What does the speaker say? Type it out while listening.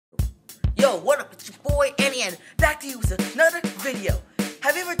Yo, what up? It's your boy Annie, and back to you with another video.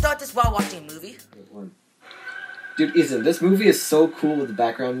 Have you ever thought this while watching a movie? Dude, Ethan, this movie is so cool with the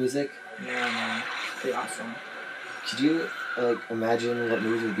background music. Yeah, man. It's pretty awesome. Could you, imagine what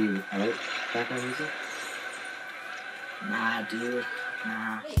movies would be without background music? Nah, dude.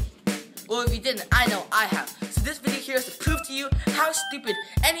 Nah. Well, if you didn't, I know I have. So this video here is to prove to you how stupid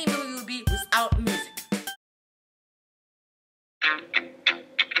any movie would be without music.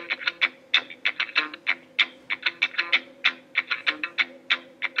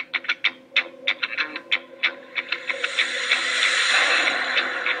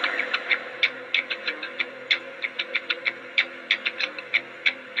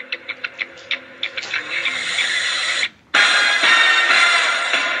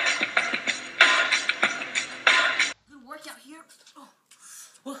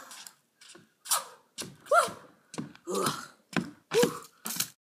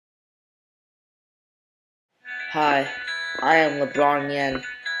 Hi, I am LeBron Yen.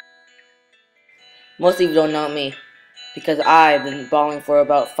 Most of you don't know me because I've been balling for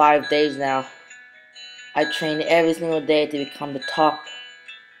about 5 days now. I trained every single day to become the top,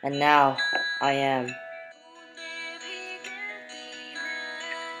 and now I am.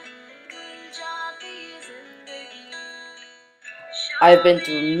 I've been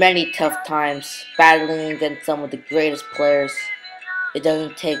through many tough times, battling against some of the greatest players. It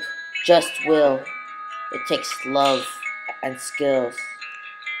doesn't take just will. It takes love and skills.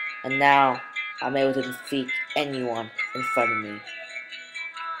 And now, I'm able to defeat anyone in front of me.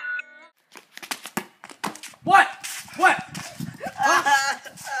 What?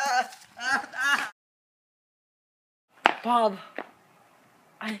 Bob,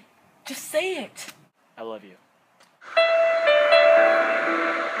 just say it. I love you.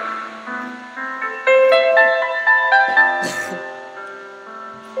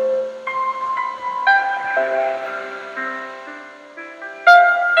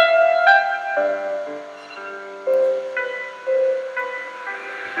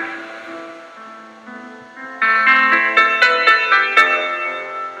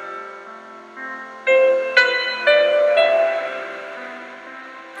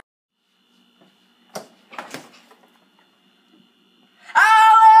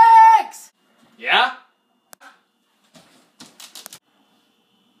 Alex! Yeah?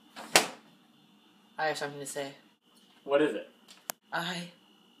 I have something to say. What is it? Hey,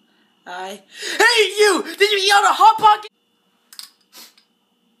 you! Did you eat all the Hot Pocket?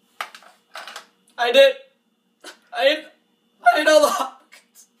 I did all the Hot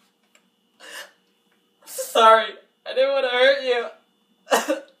Pockets. I'm sorry. I didn't want to hurt you.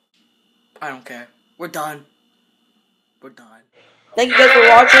 I don't care. We're done. Thank you guys for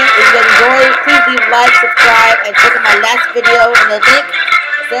watching. If you guys enjoyed, please leave a like, subscribe, and check out my last video in the link.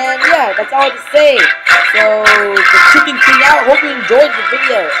 Then yeah, that's all to say. So the chicken king out. Hope you enjoyed the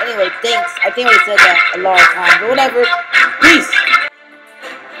video. Anyway, thanks. I think I already said that a lot of times, but whatever. Peace.